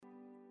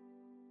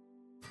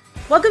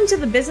Welcome to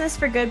the Business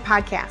for Good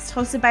podcast,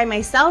 hosted by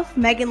myself,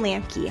 Megan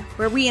Lamke,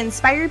 where we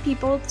inspire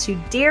people to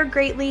dare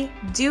greatly,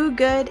 do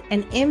good,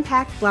 and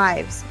impact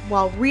lives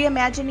while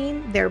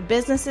reimagining their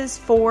businesses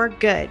for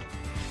good.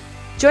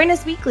 Join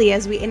us weekly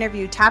as we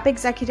interview top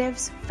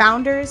executives,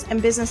 founders,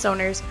 and business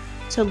owners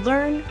to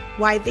learn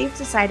why they've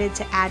decided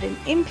to add an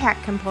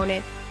impact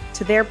component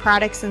to their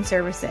products and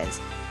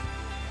services.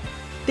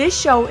 This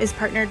show is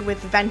partnered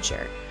with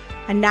Venture,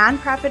 a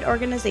nonprofit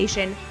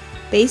organization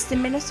based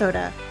in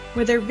Minnesota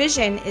where their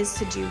vision is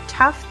to do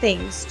tough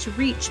things to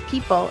reach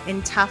people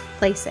in tough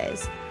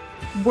places,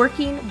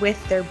 working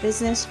with their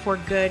Business for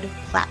Good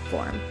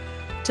platform.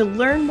 To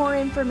learn more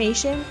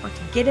information or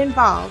to get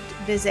involved,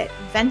 visit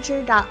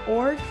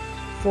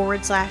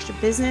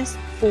venture.org/business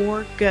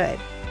for good.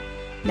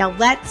 Now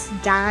let's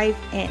dive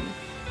in.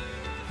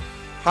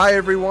 Hi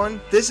everyone,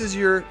 this is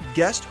your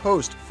guest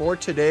host for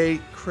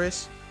today,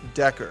 Chris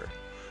Decker,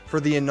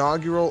 for the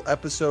inaugural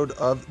episode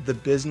of the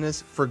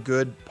Business for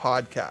Good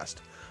podcast.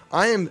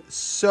 I am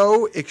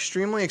so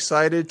extremely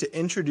excited to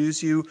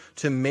introduce you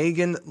to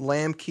Megan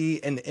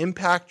Lamke, an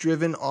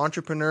impact-driven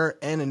entrepreneur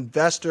and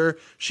investor.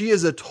 She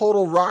is a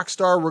total rock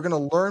star. We're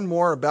going to learn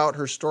more about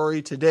her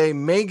story today.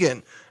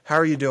 Megan, how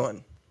are you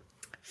doing?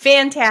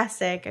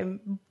 Fantastic.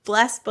 I'm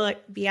blessed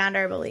beyond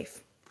our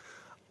belief.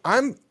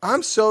 I'm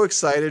so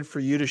excited for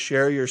you to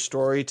share your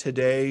story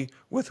today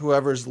with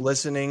whoever's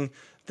listening.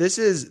 This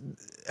is,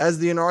 as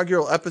the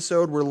inaugural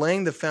episode, we're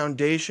laying the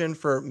foundation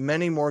for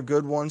many more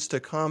good ones to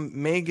come.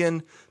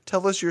 Megan,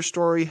 tell us your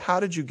story. How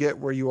did you get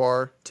where you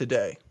are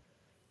today?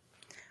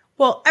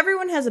 Well,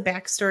 everyone has a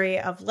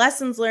backstory of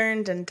lessons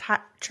learned and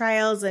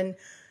trials and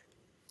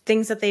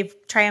things that they've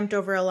triumphed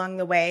over along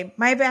the way.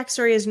 My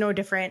backstory is no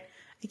different.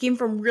 I came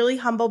from really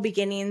humble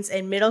beginnings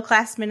in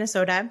middle-class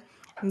Minnesota.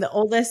 I'm the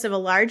oldest of a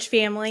large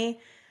family.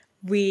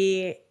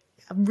 We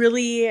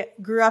really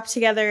grew up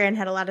together and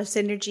had a lot of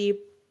synergy.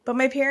 But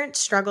my parents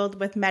struggled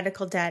with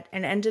medical debt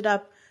and ended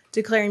up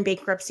declaring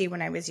bankruptcy when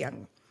I was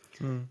young.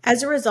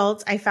 As a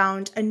result, I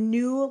found a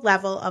new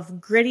level of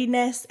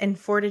grittiness and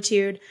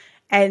fortitude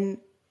and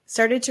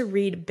started to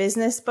read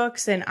business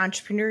books and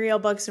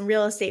entrepreneurial books and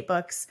real estate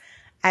books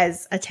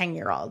as a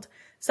 10-year-old.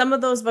 Some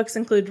of those books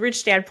include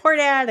Rich Dad, Poor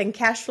Dad and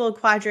Cash Flow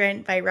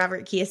Quadrant by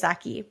Robert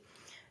Kiyosaki.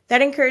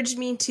 That encouraged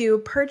me to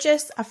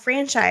purchase a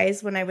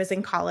franchise when I was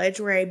in college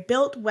where I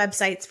built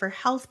websites for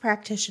health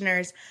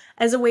practitioners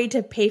as a way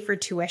to pay for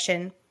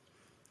tuition.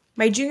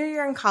 My junior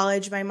year in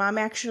college, my mom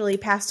actually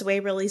passed away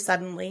really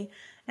suddenly,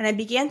 and I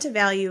began to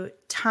value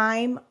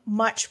time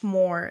much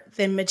more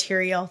than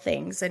material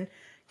things and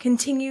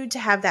continued to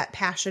have that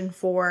passion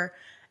for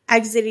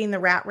exiting the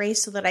rat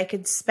race so that I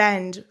could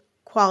spend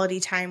quality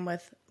time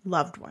with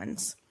loved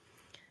ones.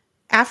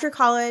 After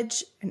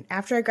college and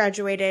after I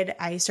graduated,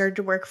 I started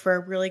to work for a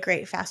really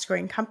great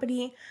fast-growing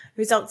company. I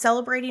was out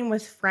celebrating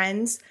with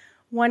friends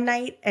one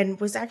night and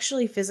was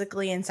actually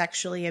physically and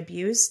sexually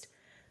abused.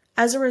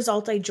 As a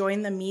result, I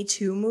joined the Me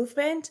Too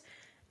movement,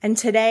 and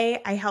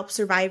today I help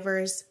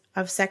survivors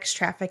of sex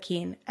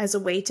trafficking as a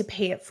way to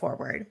pay it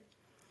forward.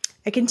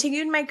 I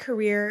continued my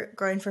career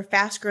growing for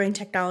fast-growing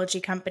technology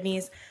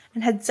companies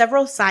and had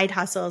several side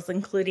hustles,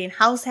 including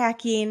house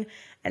hacking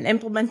and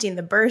implementing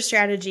the BRRRR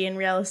strategy in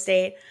real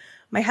estate.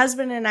 My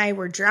husband and I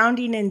were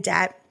drowning in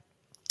debt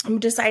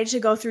and decided to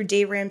go through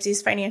Dave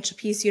Ramsey's Financial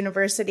Peace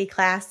University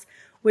class,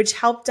 which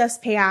helped us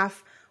pay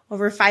off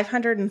over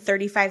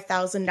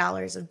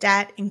 $535,000 of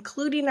debt,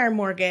 including our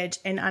mortgage,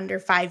 in under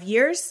 5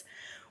 years.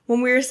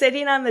 When we were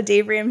sitting on the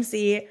Dave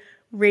Ramsey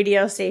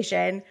radio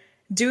station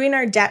doing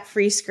our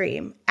debt-free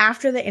scream,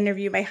 after the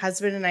interview, my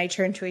husband and I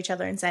turned to each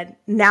other and said,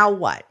 now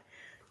what?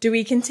 Do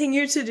we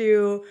continue to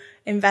do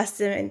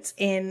investments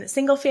in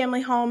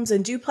single-family homes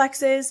and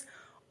duplexes,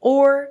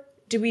 or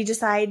do we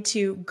decide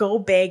to go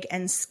big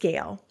and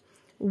scale?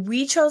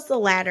 We chose the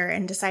latter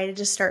and decided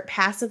to start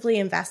passively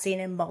investing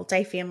in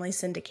multifamily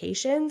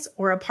syndications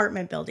or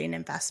apartment building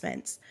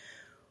investments.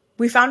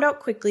 We found out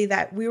quickly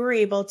that we were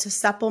able to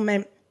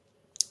supplement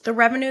the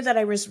revenue that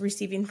I was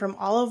receiving from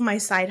all of my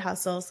side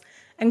hustles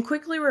and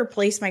quickly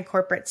replace my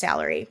corporate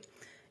salary.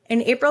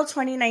 In April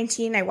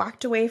 2019, I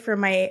walked away from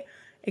my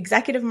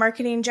executive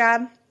marketing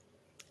job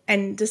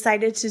and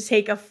decided to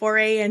take a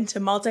foray into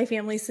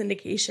multifamily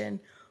syndication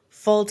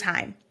full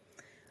time.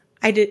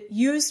 I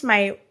used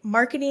my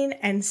marketing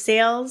and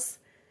sales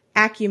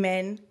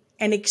acumen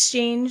in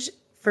exchange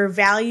for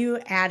value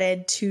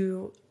added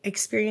to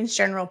experienced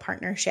general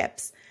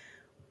partnerships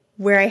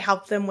where I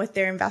helped them with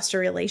their investor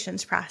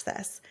relations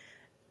process.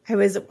 I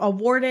was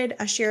awarded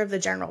a share of the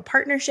general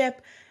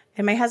partnership,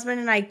 and my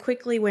husband and I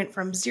quickly went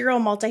from 0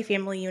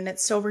 multifamily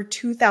units to over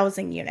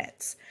 2,000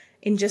 units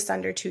in just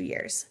under 2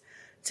 years.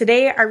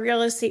 Today, our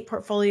real estate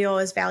portfolio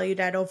is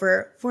valued at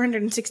over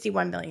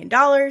 $461 million,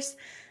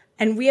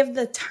 and we have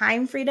the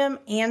time freedom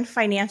and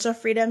financial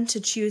freedom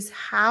to choose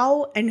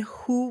how and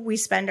who we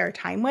spend our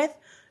time with.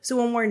 So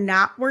when we're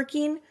not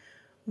working,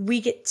 we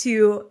get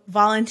to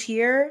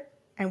volunteer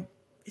and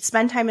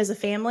spend time as a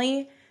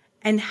family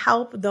and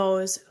help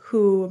those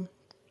who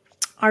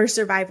are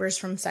survivors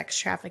from sex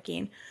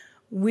trafficking.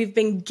 We've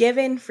been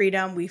given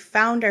freedom. We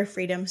found our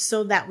freedom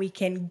so that we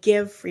can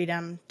give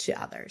freedom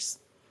to others.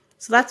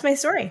 So that's my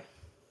story.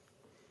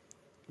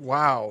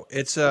 Wow,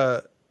 it's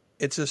a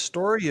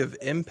story of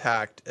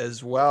impact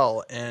as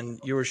well. And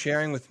you were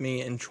sharing with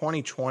me in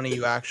 2020,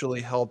 you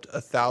actually helped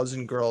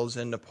 1,000 girls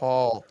in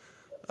Nepal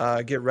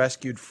get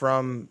rescued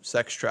from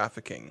sex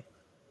trafficking.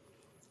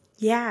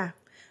 Yeah,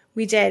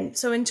 we did.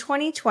 So in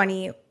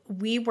 2020,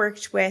 we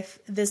worked with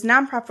this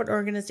nonprofit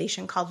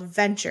organization called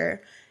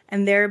Venture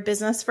and their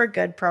Business for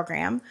Good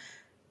program.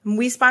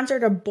 We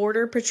sponsored a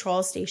border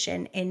patrol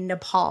station in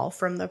Nepal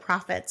from the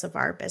profits of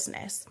our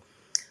business.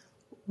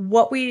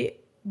 What we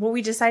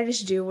decided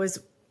to do was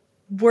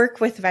work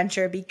with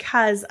Venture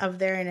because of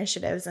their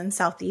initiatives in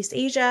Southeast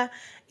Asia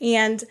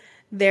and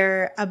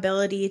their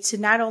ability to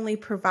not only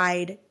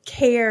provide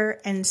care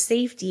and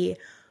safety,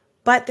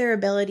 but their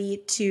ability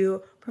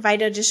to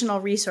provide additional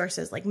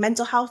resources like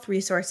mental health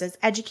resources,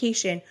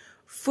 education,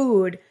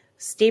 food,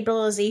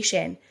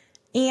 stabilization,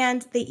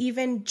 and they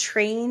even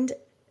trained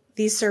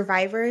these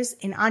survivors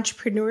in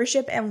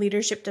entrepreneurship and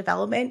leadership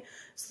development.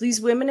 So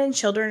these women and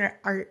children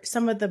are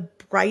some of the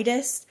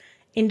brightest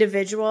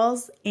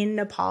individuals in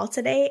Nepal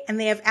today, and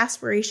they have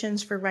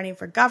aspirations for running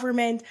for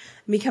government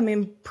and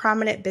becoming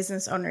prominent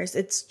business owners.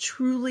 It's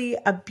truly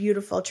a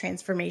beautiful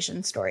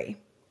transformation story.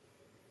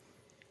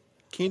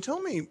 Can you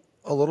tell me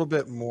a little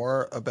bit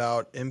more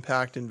about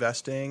impact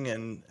investing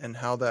and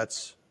how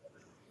that's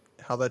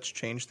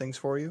changed things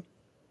for you?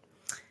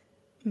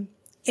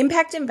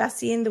 Impact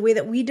investing, the way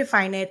that we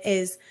define it,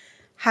 is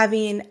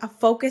having a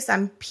focus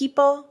on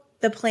people,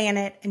 the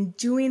planet, and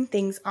doing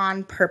things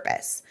on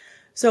purpose.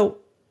 So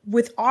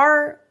with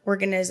our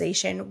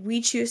organization, we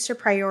choose to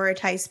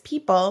prioritize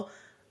people,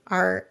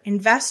 our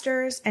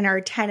investors, and our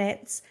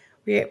tenants.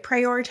 We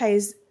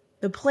prioritize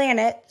the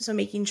planet, so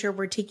making sure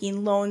we're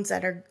taking loans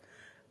that are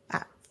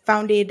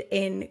founded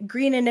in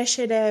green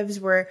initiatives.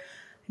 We're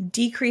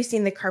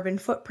decreasing the carbon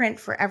footprint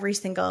for every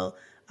single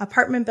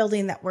apartment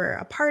building that we're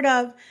a part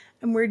of,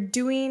 and we're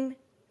doing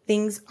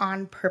things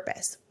on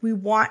purpose. We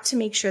want to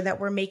make sure that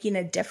we're making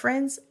a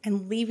difference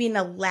and leaving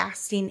a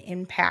lasting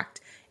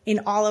impact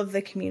in all of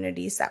the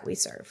communities that we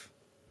serve.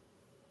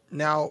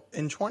 Now,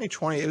 in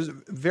 2020, it was a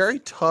very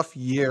tough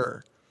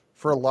year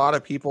for a lot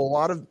of people. A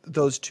lot of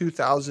those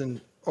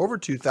over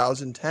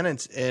 2,000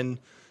 tenants in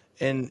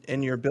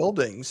your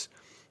buildings.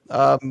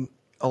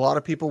 A lot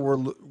of people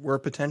were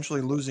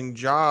potentially losing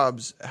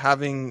jobs,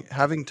 having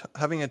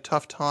a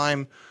tough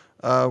time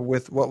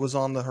with what was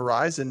on the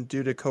horizon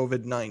due to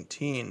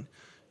COVID-19.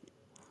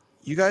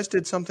 You guys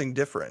did something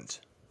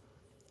different.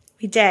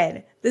 We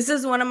did. This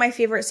is one of my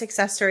favorite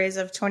success stories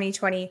of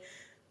 2020.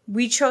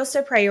 We chose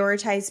to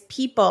prioritize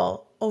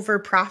people over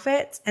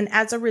profits, and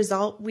as a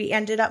result, we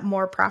ended up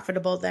more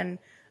profitable than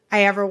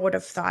I ever would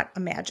have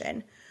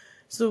imagined.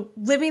 So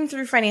living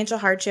through financial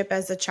hardship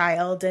as a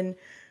child and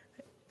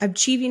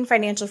achieving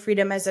financial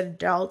freedom as an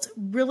adult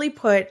really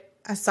put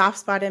a soft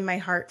spot in my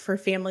heart for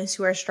families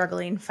who are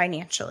struggling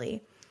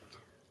financially.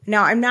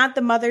 Now, I'm not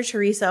the Mother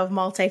Teresa of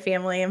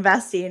multifamily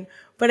investing,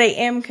 but I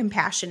am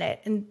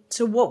compassionate. And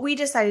so what we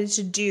decided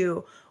to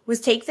do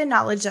was take the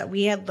knowledge that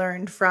we had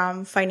learned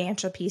from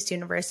Financial Peace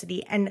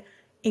University and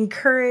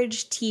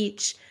encourage,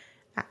 teach,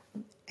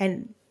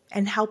 and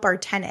help our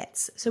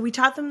tenants. So we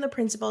taught them the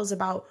principles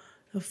about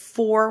the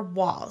 4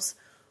 walls: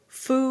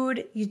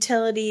 food,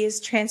 utilities,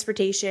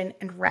 transportation,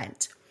 and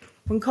rent.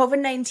 When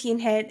COVID-19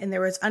 hit and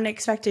there was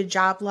unexpected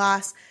job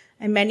loss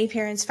and many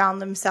parents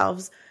found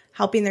themselves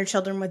helping their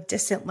children with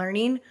distant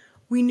learning,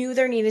 we knew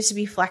there needed to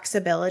be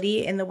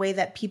flexibility in the way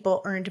that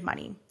people earned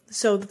money.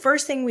 So the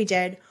first thing we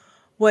did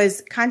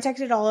was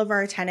contacted all of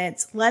our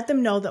tenants, let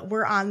them know that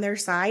we're on their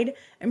side,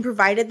 and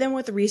provided them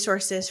with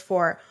resources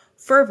for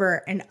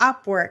Fervor and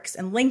Upworks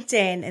and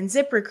LinkedIn and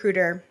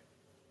ZipRecruiter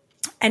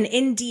and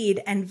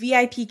Indeed and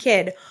VIP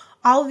Kid,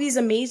 all of these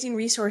amazing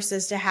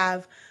resources to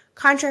have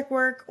contract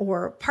work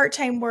or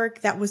part-time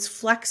work that was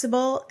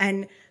flexible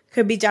and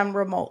could be done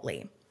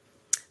remotely.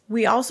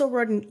 We also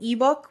wrote an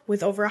ebook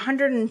with over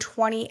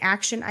 120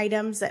 action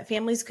items that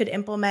families could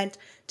implement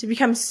to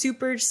become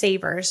super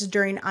savers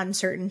during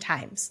uncertain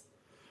times.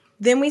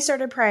 Then we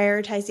started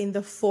prioritizing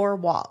the 4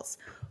 walls: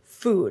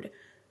 food.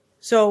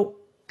 So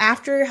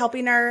after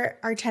helping our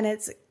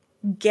tenants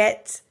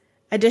get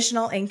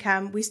additional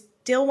income, we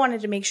still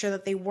wanted to make sure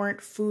that they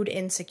weren't food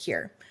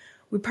insecure.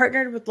 We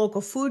partnered with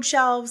local food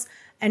shelves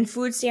and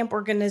food stamp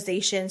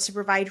organizations to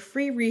provide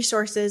free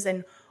resources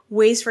and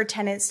ways for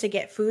tenants to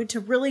get food to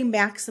really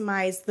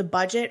maximize the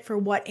budget for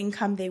what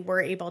income they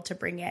were able to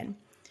bring in.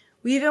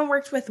 We even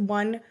worked with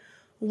one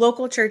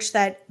local church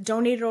that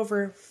donated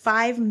over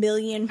 5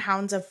 million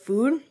pounds of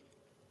food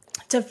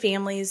to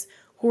families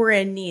who were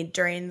in need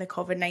during the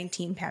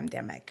COVID-19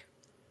 pandemic.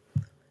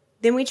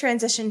 Then we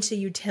transitioned to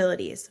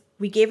utilities.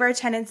 We gave our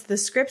tenants the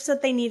scripts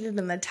that they needed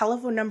and the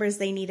telephone numbers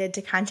they needed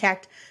to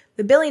contact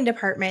the billing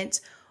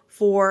department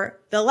for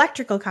the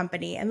electrical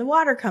company and the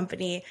water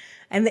company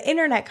and the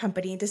internet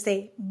company to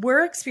say,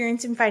 we're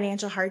experiencing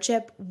financial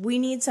hardship. We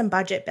need some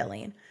budget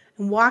billing.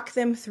 and walk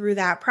them through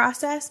that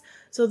process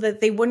so that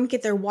they wouldn't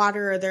get their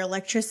water or their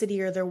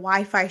electricity or their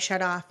Wi-Fi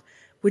shut off,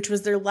 which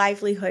was their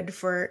livelihood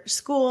for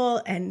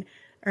school and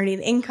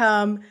earning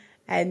income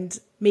and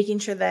making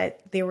sure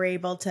that they were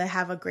able to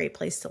have a great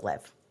place to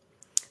live.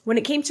 When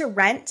it came to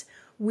rent,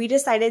 we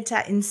decided to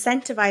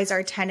incentivize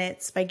our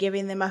tenants by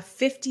giving them a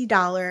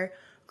 $50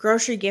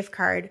 grocery gift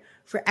card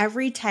for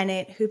every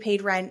tenant who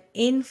paid rent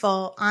in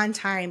full on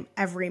time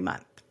every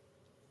month.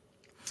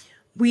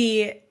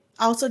 We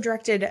also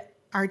directed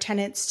our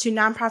tenants to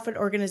nonprofit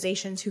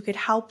organizations who could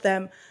help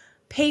them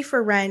pay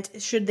for rent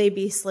should they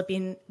be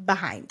slipping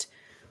behind,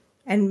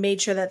 and made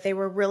sure that they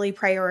were really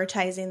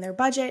prioritizing their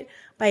budget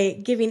by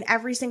giving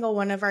every single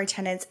one of our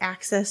tenants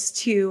access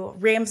to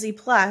Ramsey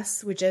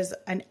Plus, which is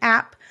an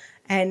app,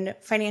 and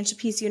Financial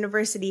Peace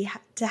University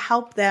to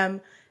help them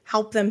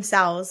help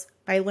themselves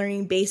by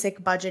learning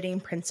basic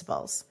budgeting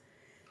principles.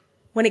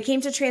 When it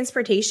came to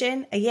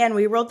transportation, again,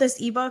 we wrote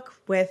this ebook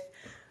with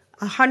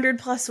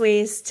 100+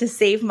 ways to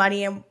save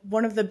money. And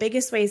one of the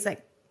biggest ways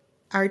that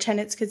our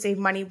tenants could save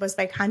money was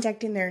by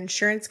contacting their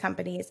insurance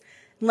companies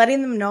and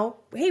letting them know,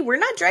 hey, we're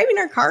not driving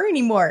our car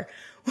anymore.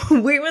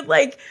 We would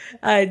like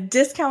a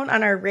discount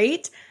on our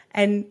rate.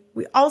 And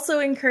we also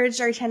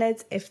encouraged our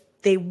tenants, if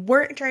they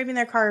weren't driving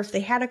their car, if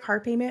they had a car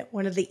payment,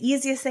 one of the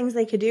easiest things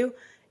they could do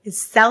is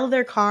sell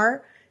their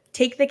car,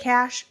 take the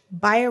cash,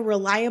 buy a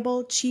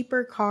reliable,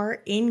 cheaper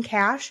car in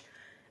cash,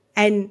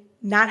 and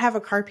not have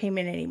a car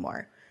payment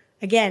anymore.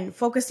 Again,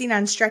 focusing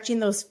on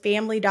stretching those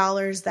family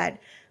dollars, that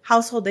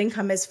household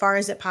income, as far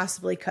as it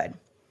possibly could.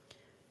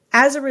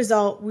 As a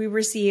result, we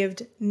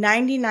received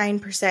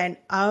 99%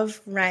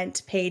 of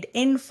rent paid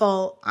in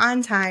full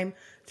on time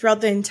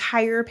throughout the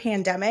entire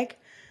pandemic.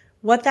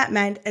 What that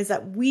meant is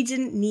that we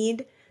didn't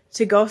need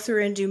to go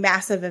through and do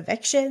massive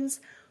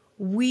evictions.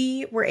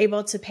 We were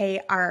able to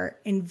pay our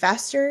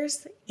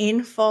investors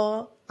in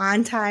full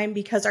on time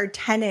because our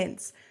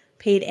tenants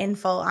paid in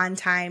full on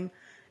time,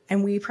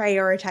 and we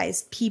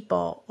prioritized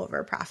people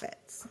over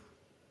profits.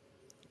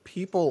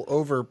 People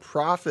over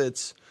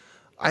profits,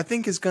 I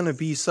think, is going to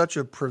be such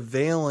a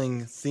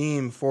prevailing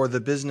theme for the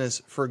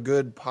Business for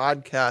Good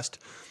podcast.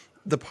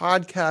 The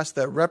podcast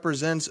that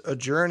represents a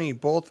journey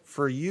both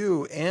for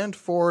you and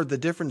for the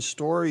different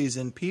stories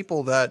and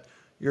people that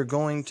you're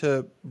going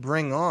to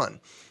bring on.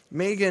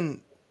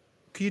 Megan,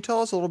 can you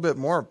tell us a little bit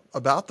more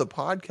about the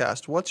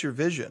podcast? What's your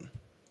vision?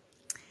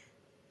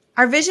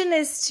 Our vision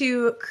is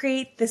to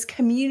create this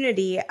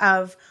community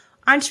of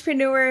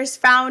entrepreneurs,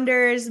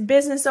 founders,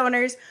 business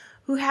owners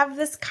who have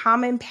this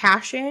common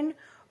passion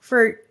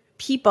for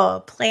people,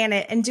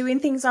 planet, and doing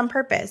things on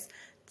purpose.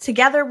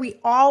 Together, we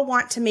all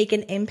want to make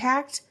an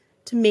impact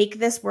to make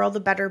this world a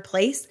better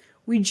place.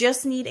 We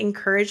just need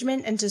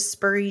encouragement and to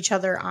spur each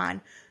other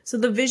on. So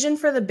the vision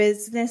for the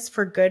Business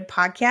for Good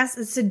podcast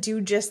is to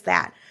do just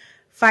that.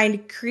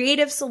 Find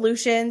creative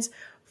solutions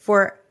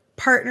for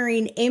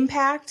partnering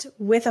impact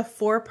with a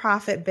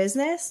for-profit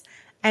business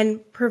and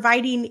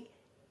providing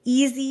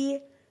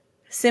easy,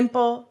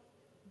 simple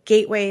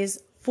gateways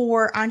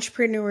for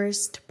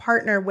entrepreneurs to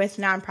partner with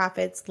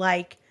nonprofits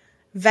like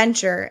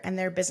Venture and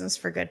their Business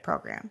for Good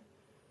program.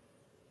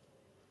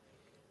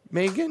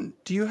 Megan,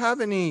 do you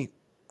have any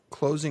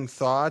closing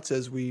thoughts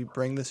as we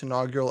bring this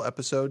inaugural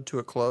episode to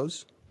a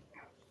close?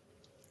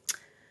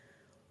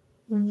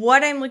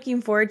 What I'm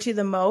looking forward to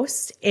the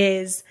most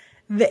is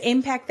the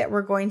impact that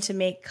we're going to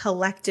make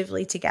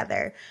collectively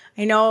together.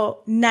 I know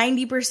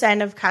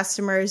 90% of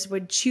customers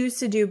would choose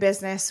to do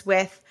business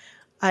with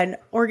an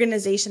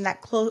organization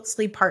that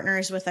closely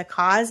partners with a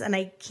cause, and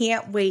I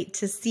can't wait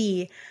to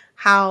see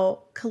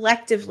how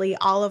collectively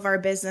all of our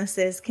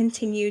businesses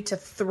continue to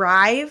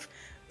thrive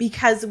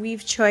because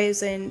we've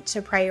chosen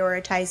to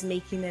prioritize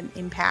making an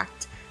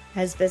impact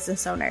as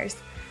business owners.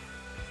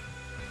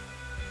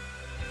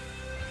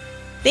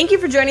 Thank you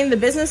for joining the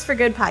Business for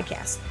Good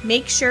podcast.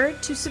 Make sure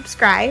to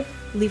subscribe,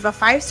 leave a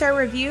 5-star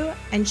review,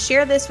 and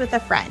share this with a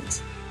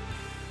friend.